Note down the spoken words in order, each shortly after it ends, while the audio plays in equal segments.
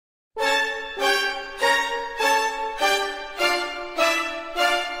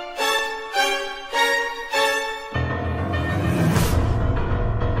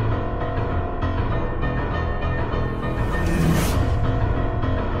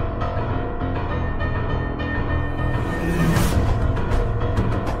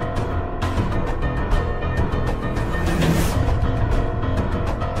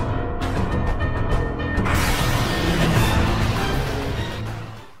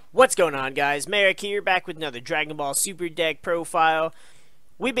What's going on, guys? MariK here, back with another Dragon Ball Super deck profile.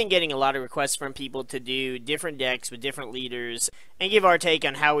 We've been getting a lot of requests from people to do different decks with different leaders and give our take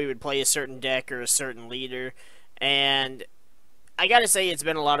on how we would play a certain deck or a certain leader. And I gotta say, it's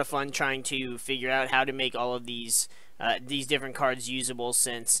been a lot of fun trying to figure out how to make all of these different cards usable,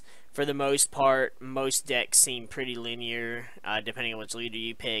 since for the most part, most decks seem pretty linear. Depending on which leader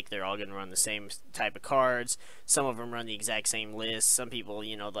you pick, they're all going to run the same type of cards. Some of them run the exact same list. Some people,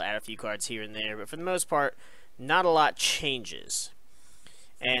 they'll add a few cards here and there. But for the most part, not a lot changes.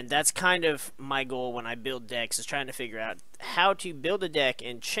 And that's kind of my goal when I build decks, is trying to figure out how to build a deck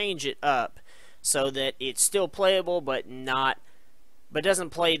and change it up so that it's still playable, but doesn't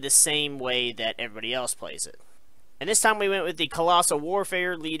play the same way that everybody else plays it. And this time we went with the Colossal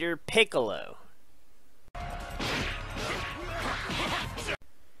Warfare leader, Piccolo.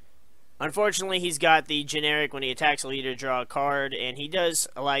 Unfortunately, he's got the generic when he attacks a leader, draw a card, and he does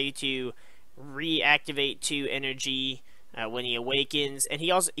allow you to reactivate 2 energy when he awakens. And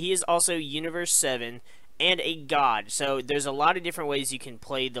he is also Universe 7 and a god. So there's a lot of different ways you can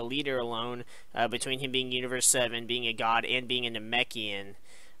play the leader alone, between him being Universe 7, being a god, and being a Namekian.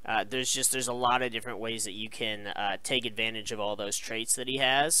 There's a lot of different ways that you can take advantage of all those traits that he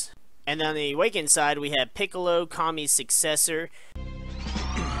has. And then on the Awakened side, we have Piccolo, Kami's successor.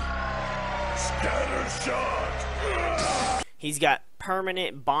 Scatter shot! He's got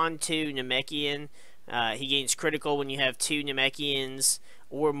permanent Bond 2 Namekian. He gains critical when you have 2 Namekians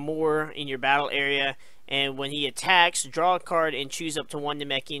or more in your battle area. And when he attacks, draw a card and choose up to 1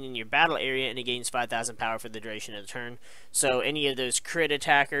 Namekian in your battle area, and it gains 5,000 power for the duration of the turn. So any of those crit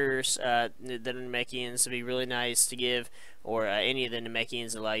attackers, the Namekians, would be really nice to give, or any of the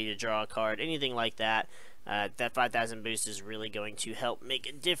Namekians allow you to draw a card, anything like that. That 5,000 boost is really going to help make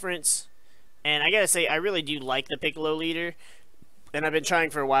a difference. And I gotta say, I really do like the Piccolo leader, and I've been trying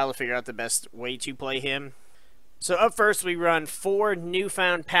for a while to figure out the best way to play him. So up first, we run 4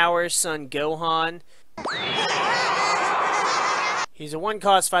 Newfound Power Son Gohan. He's a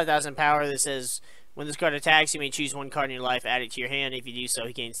 1-cost 5,000 power that says, when this card attacks, you may choose 1 card in your life, add it to your hand. If you do so,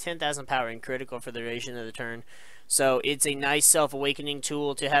 he gains 10,000 power and critical for the duration of the turn. So it's a nice self-awakening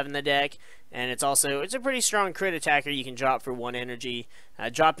tool to have in the deck, and it's a pretty strong crit attacker you can drop for 1 energy.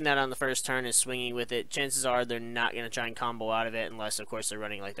 Dropping that on the first turn and swinging with it, chances are they're not going to try and combo out of it, unless, of course, they're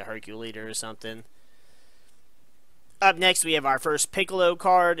running like the Hercule leader or something. Up next, we have our first Piccolo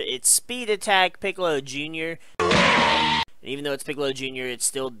card. It's Speed Attack Piccolo Jr. And even though it's Piccolo Jr., it's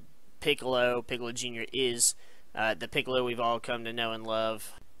still Piccolo. Piccolo Jr. is the Piccolo we've all come to know and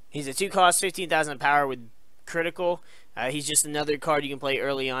love. He's a 2-cost, 15,000 power with critical. He's just another card you can play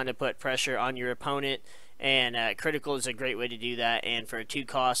early on to put pressure on your opponent. And critical is a great way to do that. And for a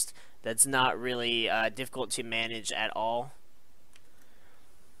 2-cost, that's not really difficult to manage at all.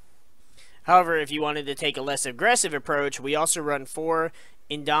 However, if you wanted to take a less aggressive approach, we also run 4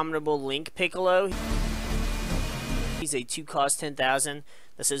 Indomitable Link Piccolo. He's a 2-cost 10,000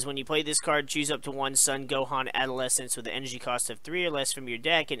 that says, when you play this card, choose up to 1 Son Gohan Adolescence with an energy cost of 3 or less from your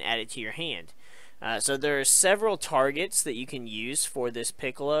deck and add it to your hand. So there are several targets that you can use for this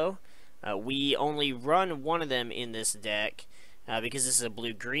Piccolo. We only run 1 of them in this deck because this is a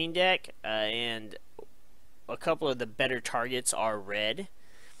blue-green deck, and a couple of the better targets are red.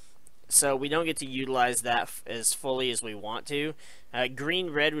 So we don't get to utilize that as fully as we want to.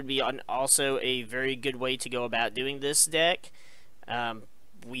 Green-red would be also a very good way to go about doing this deck.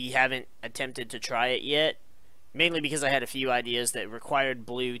 We haven't attempted to try it yet, mainly because I had a few ideas that required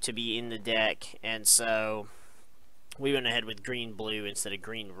blue to be in the deck, and so we went ahead with green-blue instead of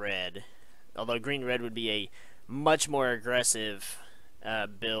green-red. Although green-red would be a much more aggressive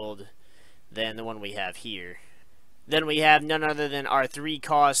build than the one we have here. Then we have none other than our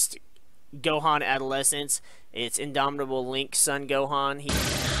 3-cost Gohan Adolescence. It's Indomitable Link Son Gohan.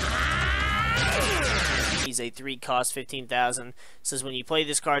 He's a 3-cost 15,000. Says, when you play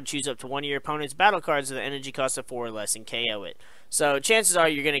this card, choose up to 1 of your opponent's battle cards with an energy cost of 4 or less and KO it. So chances are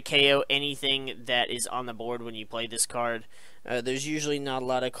you're going to KO anything that is on the board when you play this card. There's usually not a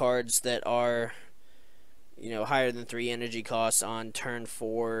lot of cards that are, higher than 3 energy costs on turn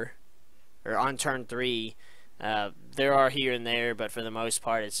 4 or on turn 3. There are here and there, but for the most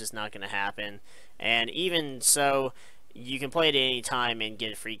part, it's just not going to happen. And even so, you can play it at any time and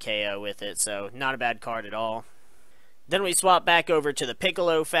get a free KO with it, so not a bad card at all. Then we swap back over to the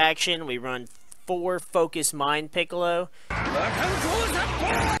Piccolo faction. We run 4 Focus Mind Piccolo.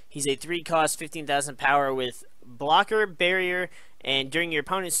 He's a 3-cost 15,000 power with blocker, barrier, and during your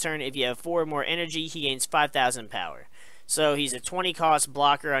opponent's turn, if you have 4 or more energy, he gains 5,000 power. So he's a 20-cost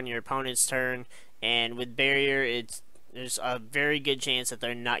blocker on your opponent's turn, and with barrier, it's There's a very good chance that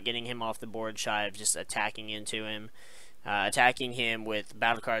they're not getting him off the board shy of just attacking into him. Attacking him with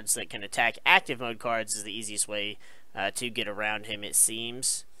battle cards that can attack active mode cards is the easiest way to get around him, it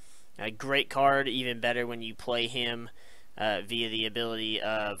seems. A great card, even better when you play him via the ability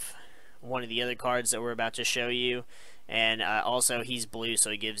of one of the other cards that we're about to show you. And also, he's blue, so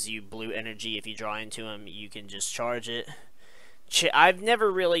he gives you blue energy. If you draw into him, you can just charge it. I've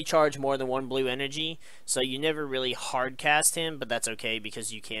never really charged more than one blue energy, so you never really hard cast him, but that's okay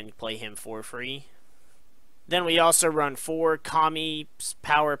because you can play him for free. Then we also run 4 Kami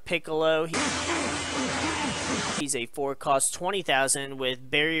Power Piccolo. He's a 4 cost 20,000 with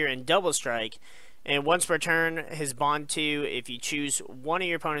barrier and double strike. And once per turn, his bond 2 if you choose one of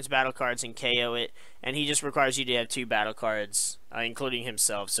your opponent's battle cards and KO it. And he just requires you to have 2 battle cards, including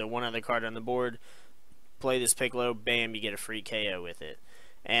himself. So one other card on the board, play this Piccolo, bam, you get a free KO with it.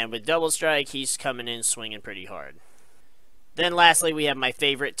 And with double strike, he's coming in swinging pretty hard. Then lastly, we have my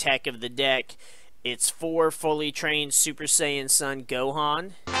favorite tech of the deck. It's 4 fully trained Super Saiyan Son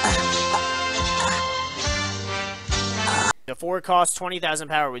Gohan. The 4 costs 20,000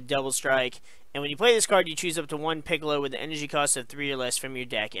 power with double strike. And when you play this card, you choose up to 1 Piccolo with the energy cost of 3 or less from your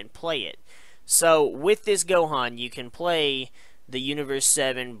deck and play it. So with this Gohan, you can play the Universe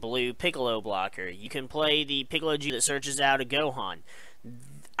 7 blue Piccolo blocker. You can play the Piccolo G that searches out a Gohan.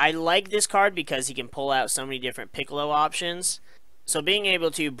 I like this card because he can pull out so many different Piccolo options. So being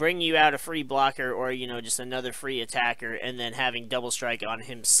able to bring you out a free blocker or, you know, just another free attacker and then having double strike on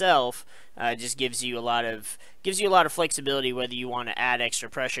himself just gives you a lot of flexibility whether you want to add extra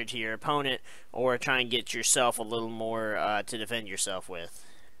pressure to your opponent or try and get yourself a little more to defend yourself with.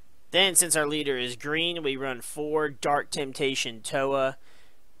 Then, since our leader is green, we run 4 Dark Temptation Toei.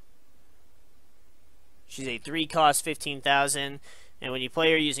 She's a 3 cost 15,000, and when you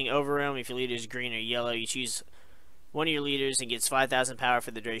play her using Overwhelm, if your leader is green or yellow, you choose one of your leaders and gets 5,000 power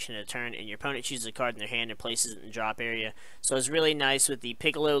for the duration of the turn, and your opponent chooses a card in their hand and places it in the drop area. So it's really nice with the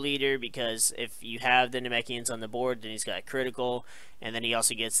Piccolo leader because if you have the Namekians on the board, then he's got critical, and then he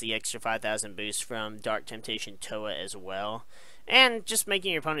also gets the extra 5,000 boost from Dark Temptation Toei as well. And just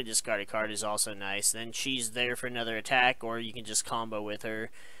making your opponent discard a card is also nice. Then she's there for another attack, or you can just combo with her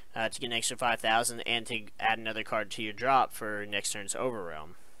to get an extra 5,000 and to add another card to your drop for next turn's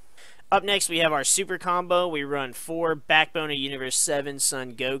Overwhelm. Up next, we have our super combo. We run 4 Backbone of Universe 7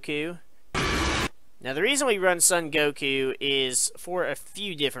 Son Goku. Now, the reason we run Son Goku is for a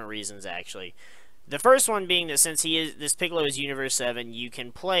few different reasons, actually. The first one being that since this Piccolo is Universe 7, you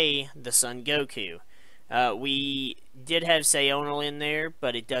can play the Son Goku. We did have Sayonal in there,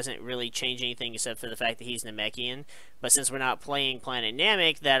 but it doesn't really change anything except for the fact that he's Namekian. But since we're not playing Planet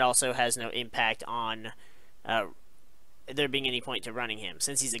Namek, that also has no impact on there being any point to running him.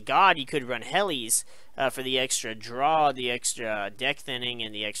 Since he's a god, you could run Helis for the extra draw, the extra deck thinning,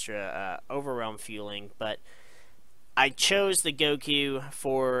 and the extra overwhelm fueling, but I chose the Goku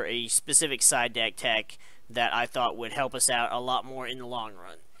for a specific side deck tech that I thought would help us out a lot more in the long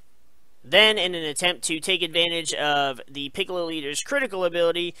run. Then, in an attempt to take advantage of the Piccolo leader's critical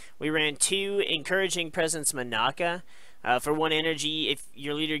ability, we ran 2 Encouraging Presence Manaka. For 1 energy, if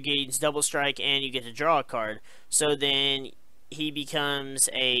your leader gains double strike and you get to draw a card. So then he becomes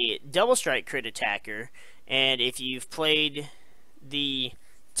a double strike crit attacker. And if you've played the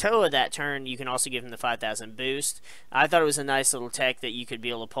Toei that turn, you can also give him the 5,000 boost. I thought it was a nice little tech that you could be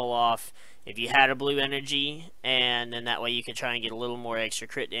able to pull off if you had a blue energy. And then that way you could try and get a little more extra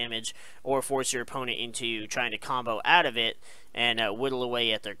crit damage or force your opponent into trying to combo out of it and whittle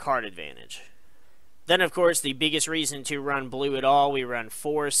away at their card advantage. Then, of course, the biggest reason to run blue at all, we run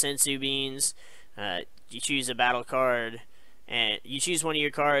 4 Sensu Beans. You choose a battle card, and you choose one of your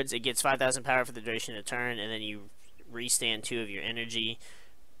cards. It gets 5,000 power for the duration of the turn, and then you restand 2 of your energy.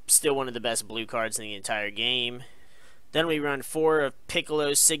 Still one of the best blue cards in the entire game. Then we run 4 of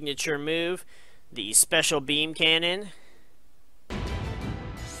Piccolo's signature move, the Special Beam Cannon.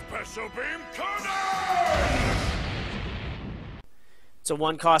 Special Beam Cannon! It's a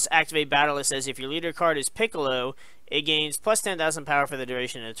 1 cost activate battle. It says if your leader card is Piccolo, it gains plus 10,000 power for the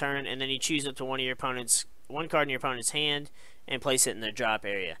duration of the turn, and then you choose up to one card in your opponent's hand and place it in the drop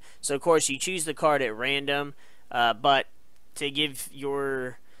area. So of course you choose the card at random, but to give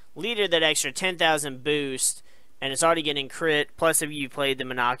your leader that extra 10,000 boost, and it's already getting crit, plus if you played the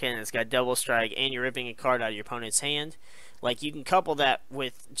Manaka and it's got double strike and you're ripping a card out of your opponent's hand, like you can couple that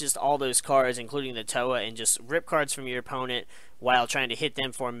with just all those cards, including the Toei, and just rip cards from your opponent while trying to hit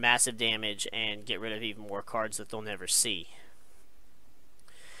them for massive damage and get rid of even more cards that they'll never see.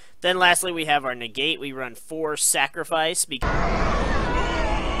 Then lastly, we have our negate. We run 4 Sacrifice because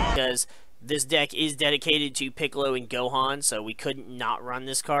This deck is dedicated to Piccolo and Gohan, so we couldn't not run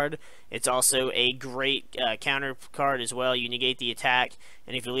this card. It's also a great counter card as well. You negate the attack,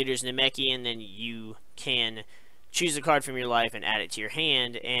 and if your leader is Namekian, then you can choose a card from your life and add it to your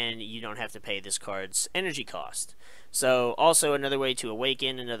hand, and you don't have to pay this card's energy cost. So also another way to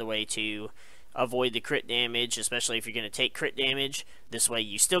awaken, another way to avoid the crit damage, especially if you're going to take crit damage. This way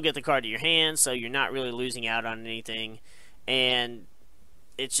you still get the card to your hand, so you're not really losing out on anything. And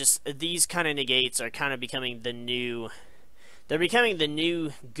it's just, these kind of negates are kind of becoming the new, they're becoming the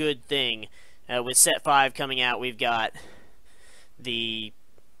new good thing. With set 5 coming out, we've got the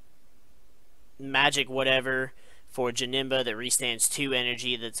magic whatever for Janemba that restands 2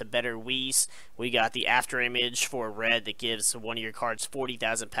 energy, that's a better Whis. We got the after image for red that gives one of your cards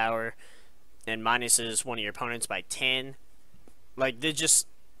 40,000 power and minuses one of your opponents by 10. Like, they're just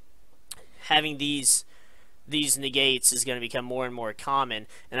having these negates is going to become more and more common,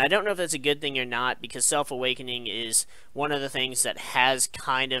 and I don't know if that's a good thing or not, because self-awakening is one of the things that has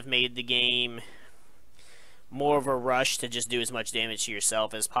kind of made the game more of a rush to just do as much damage to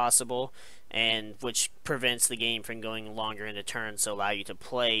yourself as possible, and which prevents the game from going longer into turns, so allow you to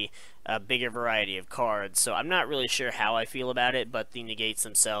play a bigger variety of cards. So I'm not really sure how I feel about it, but the negates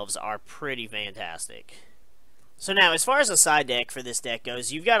themselves are pretty fantastic. So now, as far as a side deck for this deck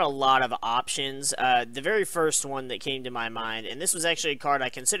goes, you've got a lot of options. The very first one that came to my mind, and this was actually a card I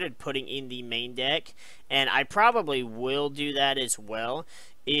considered putting in the main deck, and I probably will do that as well,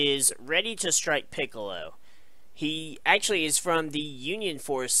 is Ready to Strike Piccolo. He actually is from the Union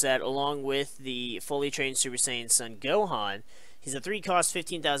Force set, along with the fully trained Super Saiyan Son Gohan. He's a 3-cost,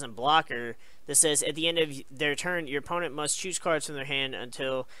 15,000 blocker that says, at the end of their turn, your opponent must choose cards from their hand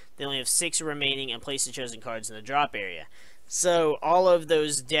until they only have 6 remaining and place the chosen cards in the drop area. So, all of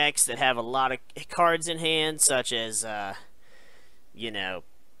those decks that have a lot of cards in hand, such as, you know,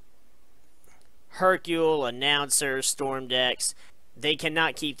 Hercule, Announcer, Storm decks, they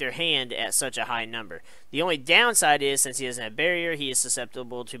cannot keep their hand at such a high number. The only downside is, since he doesn't have barrier, he is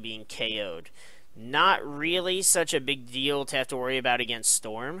susceptible to being KO'd. Not really such a big deal to have to worry about against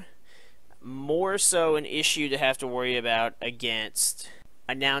Storm. More so an issue to have to worry about against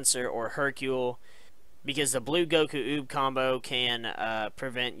Announcer or Hercule, because the blue Goku Oob combo can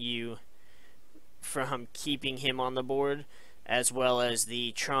prevent you from keeping him on the board, as well as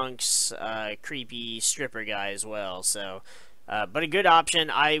the Trunks creepy stripper guy as well. So, but a good option.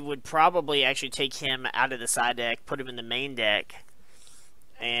 I would probably actually take him out of the side deck, put him in the main deck,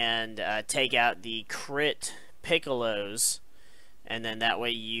 and take out the crit Piccolos, and then that way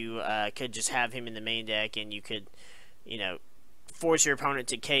you could just have him in the main deck, and you could, you know, force your opponent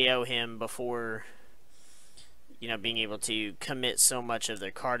to KO him before, you know, being able to commit so much of their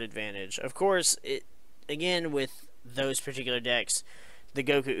card advantage. Of course, again, with those particular decks, the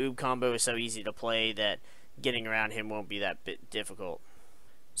Goku Oob combo is so easy to play that getting around him won't be that bit difficult.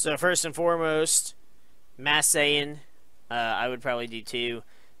 So first and foremost, Master Saiyan, I would probably do too.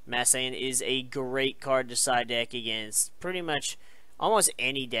 Master Saiyan is a great card to side deck against pretty much almost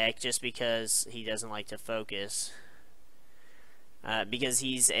any deck, just because he doesn't like to focus. Because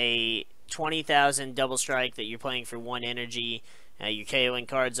he's a 20,000 double strike that you're playing for 1 energy. You're KOing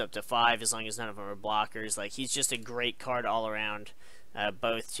cards up to 5 as long as none of them are blockers. Like, he's just a great card all around,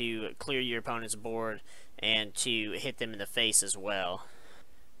 both to clear your opponent's board and to hit them in the face as well.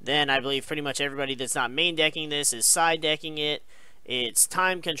 Then I believe pretty much everybody that's not main decking this is side decking it. It's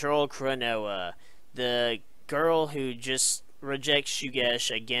Time Control Cronoa, the girl who just rejects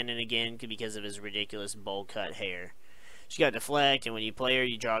Shugesh again and again because of his ridiculous bowl cut hair. She's got Deflect, and when you play her,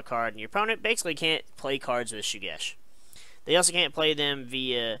 you draw a card, and your opponent basically can't play cards with Shugesh. They also can't play them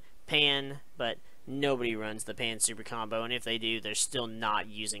via Pan, but nobody runs the Pan Super Combo, and if they do, they're still not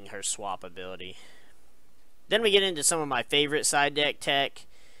using her swap ability. Then we get into some of my favorite side deck tech.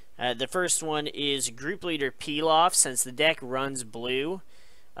 The first one is Group Leader Pilaf, since the deck runs blue,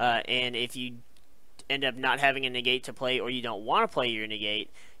 and if you end up not having a negate to play, or you don't want to play your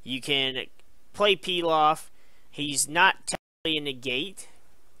negate, you can play Pilaf. He's not technically a negate,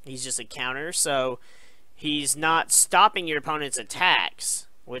 he's just a counter, so he's not stopping your opponent's attacks,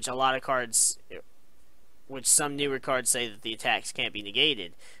 which a lot of cards, which some newer cards say that the attacks can't be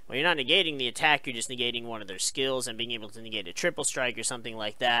negated. Well, you're not negating the attack, you're just negating one of their skills, and being able to negate a triple strike or something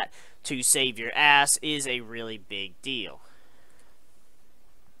like that to save your ass is a really big deal.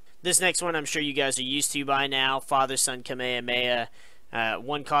 This next one I'm sure you guys are used to by now, Father-Son Kamehameha.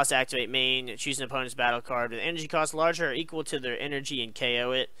 1 cost activate main, choose an opponent's battle card with energy cost larger or equal to their energy and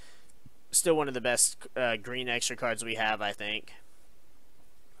KO it. Still one of the best green extra cards we have, I think.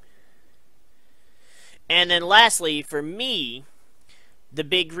 And then lastly, for me, the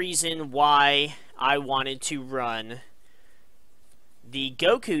big reason why I wanted to run the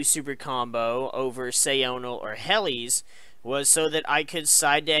Goku Super Combo over Sayonal or Heli's was so that I could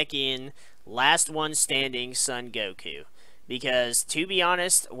side deck in Last One Standing Son Goku. Because, to be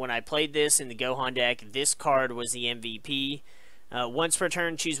honest, when I played this in the Gohan deck, this card was the MVP. Once per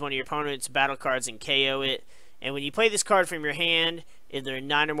turn, choose one of your opponent's battle cards and KO it. And when you play this card from your hand, if there are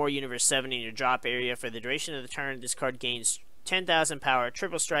 9 or more Universe 7 in your drop area for the duration of the turn, this card gains 10,000 power,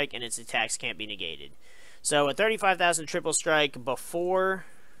 triple strike, and its attacks can't be negated. So a 35,000 triple strike before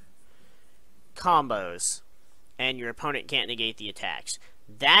combos, and your opponent can't negate the attacks.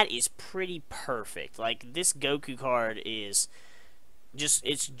 That is pretty perfect. Like, this Goku card is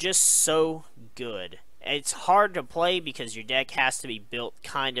it's just so good. It's hard to play because your deck has to be built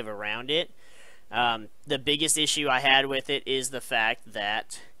kind of around it. The biggest issue I had with it is the fact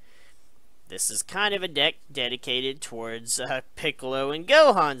that this is kind of a deck dedicated towards Piccolo and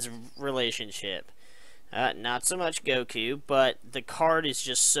Gohan's relationship. Not so much Goku, but the card is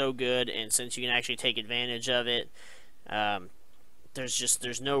just so good, and since you can actually take advantage of it,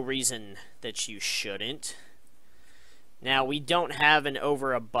 there's no reason that you shouldn't. Now, we don't have an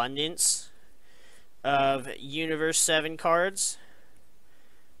overabundance of Universe 7 cards.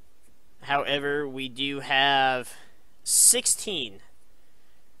 However, we do have 16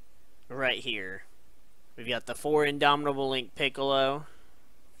 right here. We've got the 4 Indomitable Link Piccolo,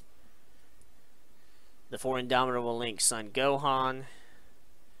 the 4 Indomitable Link Son Gohan,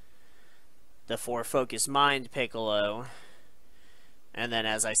 the 4 Focus Mind Piccolo, and then,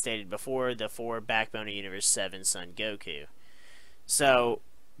 as I stated before, the 4 Backbone of Universe 7 Son Goku. So,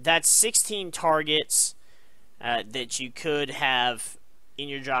 that's 16 targets that you could have in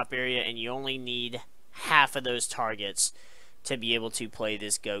your drop area, and you only need half of those targets to be able to play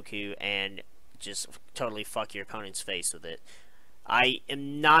this Goku and just totally fuck your opponent's face with it. I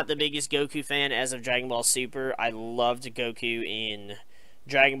am not the biggest Goku fan as of Dragon Ball Super. I loved Goku in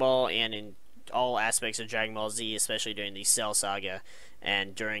Dragon Ball and in all aspects of Dragon Ball Z, especially during the Cell Saga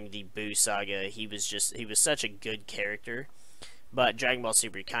and during the Buu Saga. He was such a good character. But Dragon Ball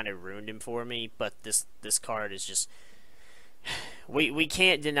Super kind of ruined him for me. But this card is just... We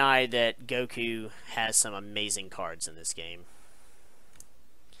can't deny that Goku has some amazing cards in this game.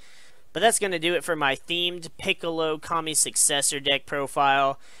 But that's going to do it for my themed Piccolo Kami Successor deck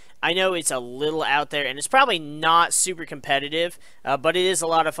profile. I know it's a little out there, and it's probably not super competitive, but it is a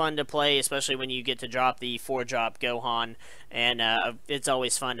lot of fun to play, especially when you get to drop the 4-drop Gohan, and it's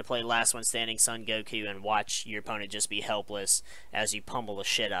always fun to play Last One Standing Son Goku and watch your opponent just be helpless as you pummel the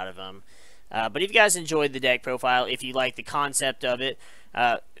shit out of them. But if you guys enjoyed the deck profile, if you like the concept of it,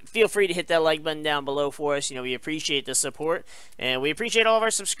 feel free to hit that like button down below for us. You know, we appreciate the support, and we appreciate all of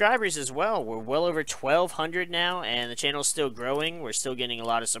our subscribers as well. We're well over 1,200 now, and the channel's still growing. We're still getting a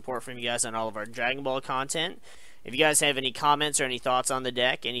lot of support from you guys on all of our Dragon Ball content. If you guys have any comments or any thoughts on the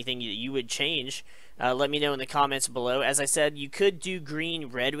deck, anything that you would change, let me know in the comments below. As I said, you could do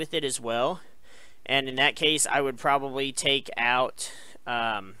green-red with it as well, and in that case, I would probably take out...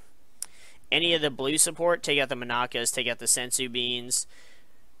 any of the blue support, take out the Monakas, take out the Sensu Beans.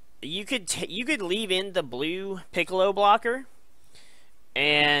 You could leave in the blue Piccolo blocker,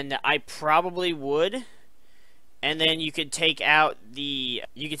 and I probably would. And then you could take out the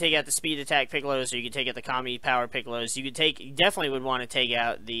speed attack Piccolos, or you could take out the Kami power Piccolos. You definitely would want to take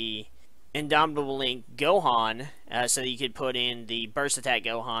out the Indomitable Link Gohan, so that you could put in the burst attack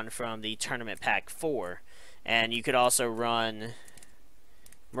Gohan from the Tournament Pack 4, and you could also run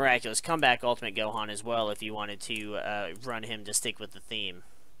Miraculous Comeback Ultimate Gohan as well if you wanted to run him to stick with the theme.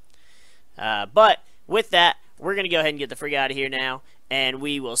 But with that, we're going to go ahead and get the freak out of here now, and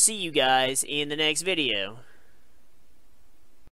we will see you guys in the next video.